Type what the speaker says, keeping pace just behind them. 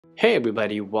Hey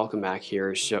everybody, welcome back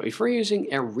here. So if you're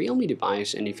using a Realme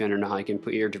device and if you don't know how you can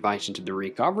put your device into the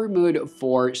recovery mode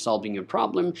for solving a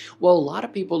problem, well, a lot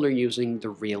of people are using the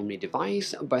Realme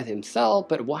device by themselves,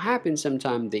 but what happens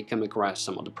sometimes they come across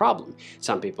some of the problem.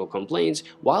 Some people complain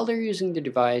while they're using the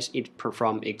device it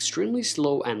performs extremely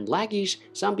slow and laggish.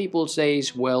 Some people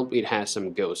says, well, it has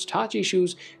some ghost touch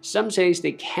issues. Some says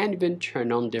they can't even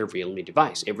turn on their Realme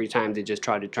device. Every time they just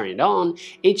try to turn it on,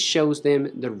 it shows them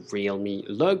the Realme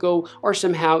logo or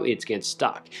somehow it gets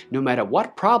stuck. No matter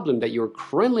what problem that you're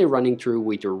currently running through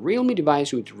with your Realme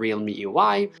device with Realme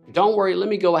UI, don't worry, let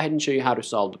me go ahead and show you how to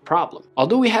solve the problem.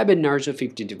 Although we have a Narzo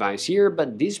 50 device here,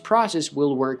 but this process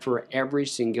will work for every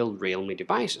single Realme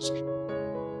devices.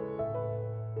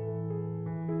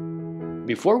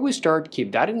 Before we start,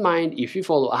 keep that in mind. If you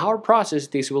follow our process,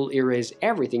 this will erase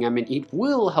everything. It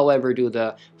will, however, do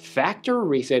the factory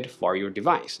reset for your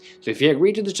device. So if you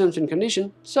agree to the terms and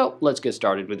conditions, so let's get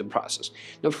started with the process.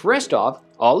 Now, first off,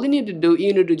 all you need to do,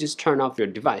 you need to just turn off your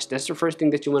device. That's the first thing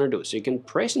that you want to do. So you can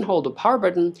press and hold the power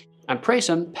button and press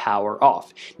on power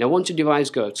off. Now once your device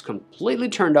goes completely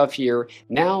turned off here,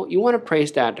 now you want to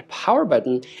press that power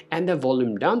button and the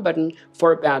volume down button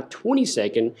for about 20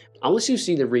 seconds unless you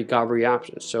see the recovery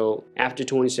option. So after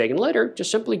 20 seconds later,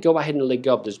 just simply go ahead and let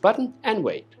go of this button and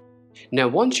wait. Now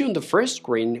once you're on the first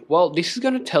screen, well, this is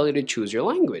going to tell you to choose your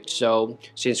language. So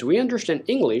since we understand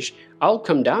English, I'll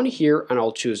come down here and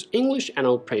I'll choose English and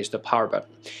I'll press the power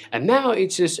button. And now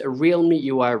it says Realme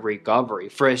UI Recovery.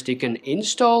 First, you can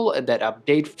install that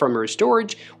update from your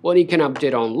storage. Well, you can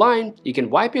update online, you can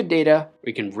wipe your data,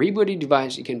 you can reboot your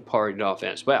device, you can power it off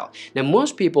as well. Now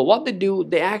most people, what they do,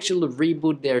 they actually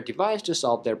reboot their device to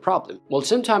solve their problem. Well,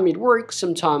 sometimes it works,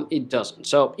 sometimes it doesn't.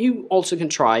 So you also can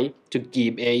try to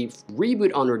give a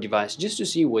reboot on your device just to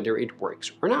see whether it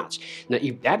works or not. Now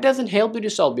if that doesn't help you to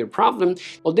solve your problem,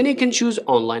 well then you can choose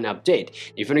online update.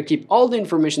 If you want to keep all the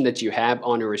information that you have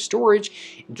on your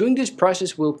storage, doing this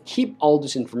process will keep all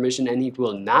this information and it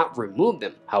will not remove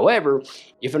them. However,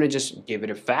 if you want to just give it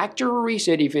a factory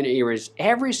reset, if you want to erase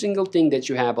every single thing that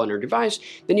you have on your device,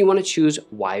 then you want to choose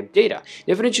wipe data.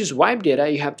 If you want to choose wipe data,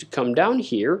 you have to come down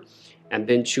here and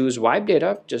then choose wipe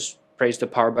data. Just press the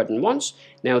power button once.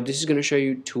 Now this is going to show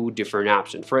you two different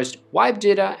options. First, wipe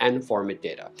data and format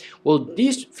data. Well,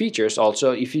 these features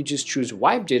also, if you just choose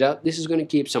wipe data, this is going to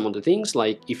keep some of the things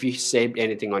like if you saved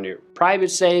anything on your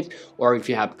private save or if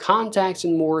you have contacts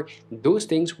and more, those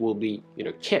things will be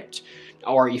kept.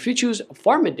 Or if you choose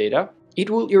format data, it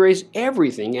will erase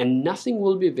everything and nothing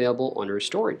will be available on your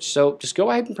storage. So just go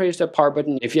ahead and press that power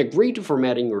button if you agree to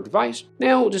formatting your device.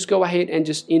 Now just go ahead and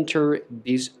just enter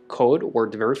this code or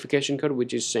the verification code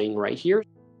which is saying right here.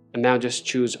 And now just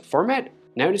choose format.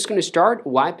 Now it's going to start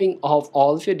wiping off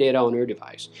all of your data on your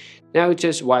device. Now it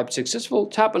says wipe successful,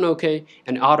 tap on OK,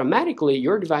 and automatically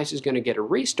your device is going to get a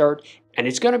restart and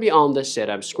it's going to be on the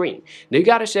setup screen. Now you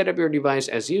got to set up your device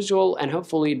as usual and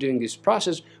hopefully doing this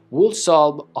process will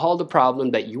solve all the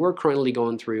problem that you are currently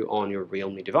going through on your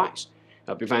Realme device.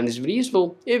 Hope you find this video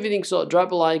useful. If you think so,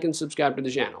 drop a like and subscribe to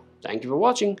the channel. Thank you for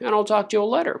watching and I'll talk to you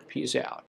all later. Peace out.